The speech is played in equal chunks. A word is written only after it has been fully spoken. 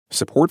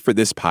Support for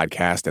this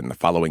podcast and the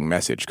following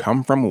message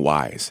come from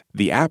Wise,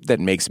 the app that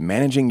makes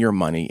managing your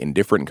money in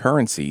different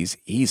currencies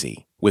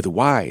easy. With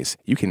Wise,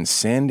 you can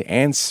send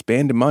and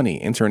spend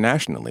money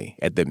internationally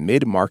at the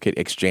mid-market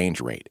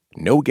exchange rate.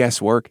 No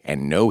guesswork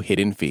and no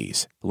hidden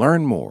fees.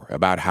 Learn more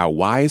about how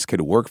Wise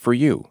could work for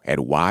you at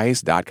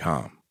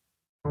wise.com.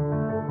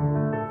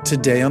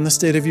 Today on the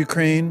State of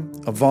Ukraine,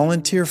 a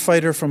volunteer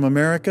fighter from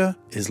America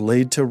is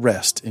laid to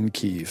rest in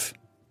Kyiv.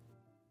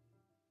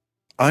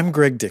 I'm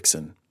Greg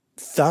Dixon.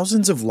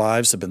 Thousands of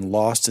lives have been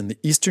lost in the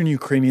eastern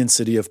Ukrainian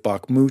city of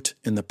Bakhmut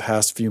in the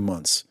past few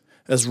months,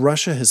 as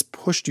Russia has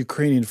pushed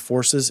Ukrainian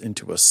forces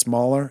into a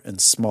smaller and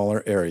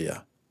smaller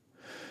area.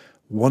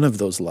 One of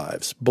those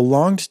lives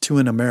belonged to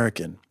an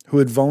American who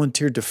had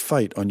volunteered to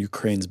fight on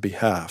Ukraine's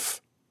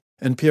behalf.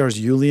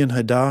 NPR's Yulian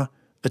Haida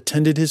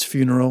attended his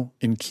funeral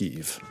in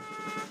Kyiv.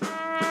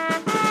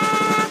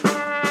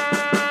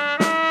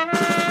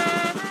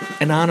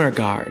 An honor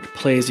guard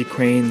plays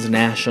Ukraine's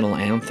national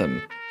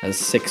anthem as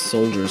 6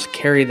 soldiers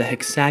carry the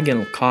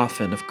hexagonal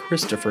coffin of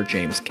Christopher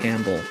James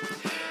Campbell.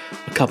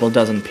 A couple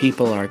dozen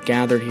people are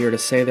gathered here to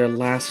say their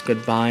last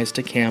goodbyes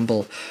to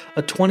Campbell,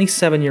 a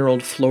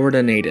 27-year-old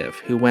Florida native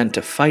who went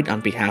to fight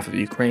on behalf of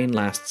Ukraine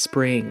last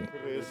spring.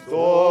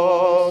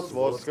 On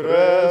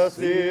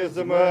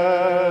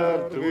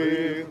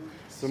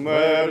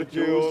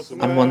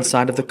one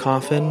side of the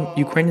coffin,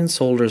 Ukrainian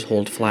soldiers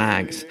hold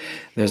flags.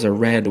 There's a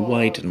red,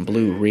 white, and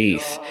blue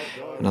wreath.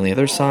 And on the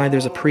other side,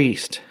 there's a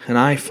priest, an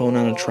iPhone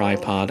on a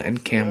tripod,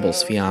 and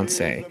Campbell's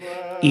fiancée,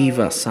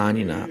 Eva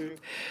Sanina.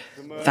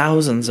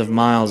 Thousands of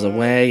miles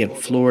away in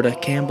Florida,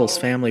 Campbell's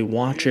family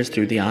watches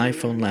through the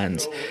iPhone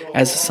lens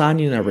as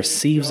Sanina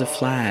receives a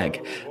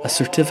flag, a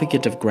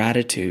certificate of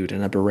gratitude,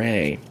 and a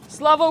beret.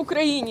 Slava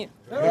Ukraini!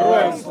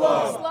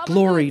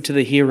 Glory to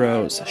the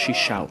heroes, she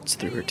shouts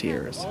through her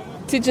tears.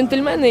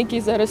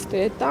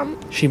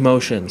 She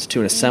motions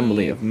to an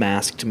assembly of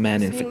masked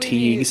men in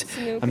fatigues,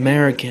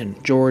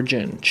 American,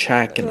 Georgian,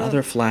 Czech, and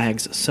other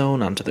flags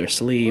sewn onto their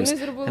sleeves,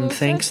 and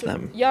thanks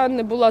them.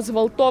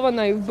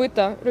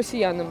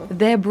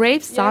 They're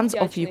brave sons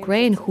of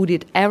Ukraine who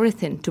did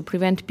everything to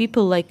prevent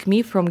people like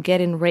me from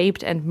getting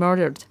raped and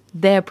murdered.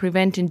 They're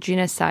preventing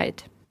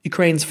genocide.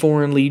 Ukraine's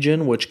Foreign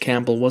Legion, which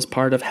Campbell was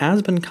part of,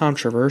 has been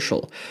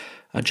controversial.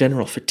 A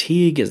general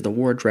fatigue as the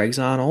war drags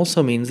on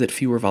also means that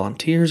fewer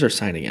volunteers are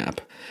signing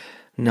up.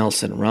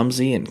 Nelson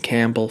Rumsey and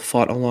Campbell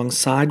fought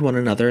alongside one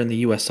another in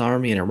the U.S.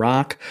 Army in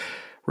Iraq.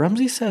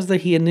 Rumsey says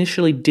that he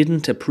initially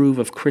didn't approve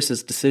of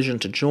Chris's decision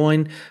to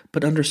join,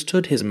 but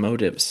understood his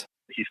motives.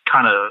 He's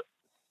kind of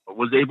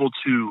was able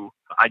to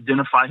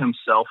identify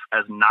himself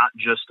as not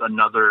just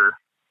another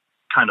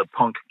kind of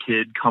punk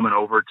kid coming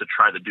over to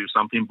try to do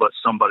something, but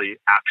somebody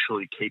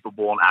actually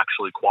capable and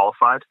actually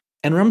qualified.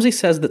 And Rumsey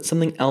says that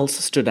something else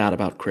stood out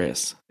about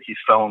Chris. He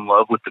fell in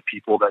love with the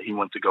people that he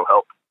went to go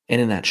help. And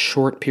in that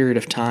short period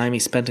of time he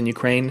spent in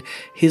Ukraine,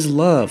 his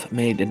love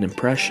made an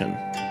impression.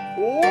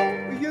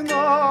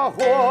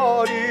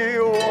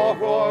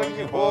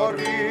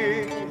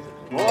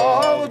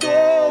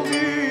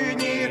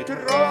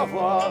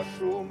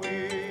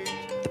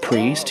 The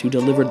priest who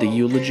delivered the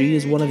eulogy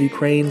is one of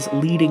Ukraine's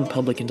leading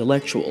public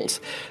intellectuals.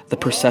 The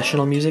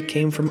processional music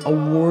came from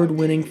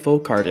award-winning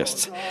folk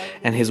artists,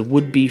 and his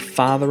would-be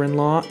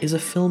father-in-law is a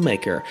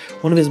filmmaker.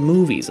 One of his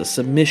movies, a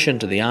submission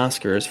to the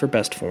Oscars for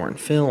Best Foreign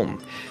Film.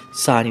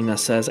 Sanina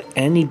says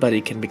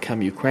anybody can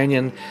become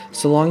Ukrainian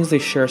so long as they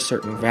share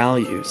certain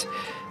values.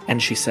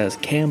 And she says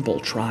Campbell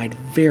tried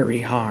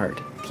very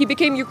hard. He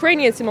became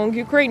Ukrainians among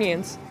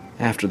Ukrainians.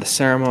 After the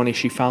ceremony,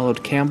 she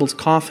followed Campbell's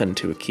coffin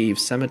to a Kyiv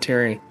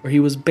cemetery, where he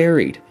was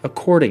buried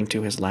according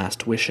to his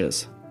last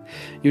wishes.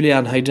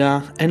 Yulian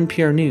Haida,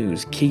 NPR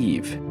News,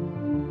 Kyiv.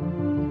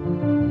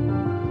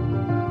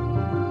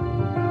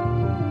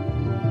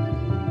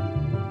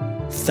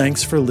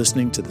 Thanks for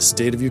listening to The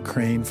State of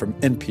Ukraine from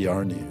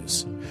NPR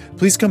News.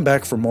 Please come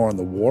back for more on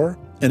the war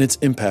and its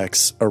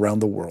impacts around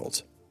the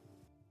world.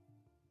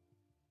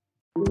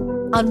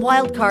 On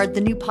Wildcard, the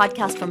new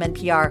podcast from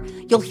NPR,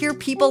 you'll hear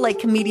people like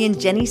comedian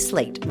Jenny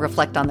Slate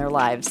reflect on their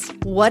lives.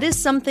 What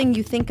is something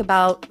you think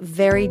about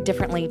very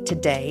differently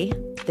today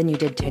than you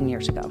did 10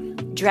 years ago?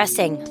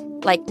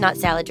 Dressing, like not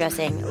salad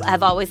dressing.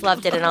 I've always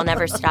loved it and I'll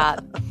never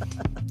stop.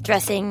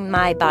 Dressing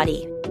my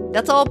body.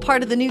 That's all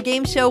part of the new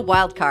game show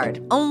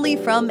Wildcard, only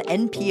from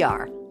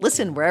NPR.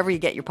 Listen wherever you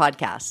get your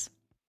podcasts.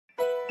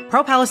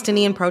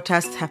 Pro-Palestinian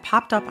protests have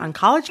popped up on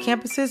college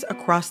campuses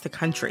across the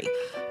country.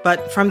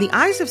 But from the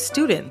eyes of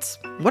students,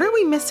 what are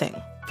we missing?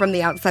 From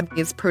the outside,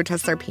 these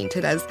protests are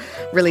painted as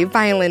really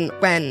violent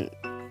when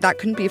that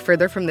couldn't be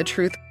further from the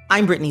truth.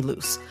 I'm Brittany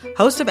Luce,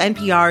 host of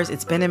NPR's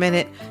It's Been a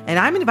Minute, and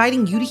I'm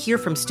inviting you to hear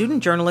from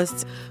student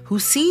journalists who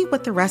see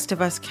what the rest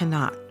of us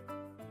cannot.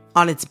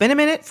 On It's Been a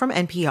Minute from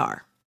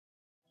NPR.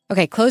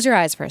 Okay, close your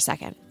eyes for a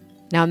second.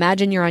 Now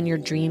imagine you're on your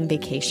dream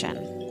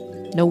vacation.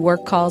 No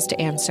work calls to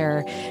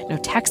answer, no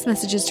text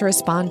messages to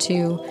respond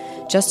to,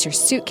 just your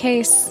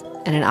suitcase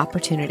and an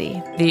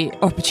opportunity. The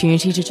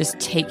opportunity to just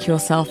take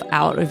yourself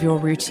out of your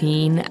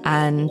routine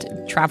and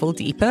travel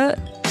deeper.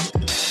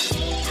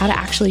 how to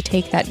actually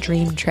take that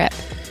dream trip.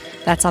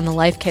 That's on the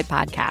Life Kit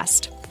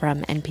podcast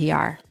from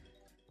NPR.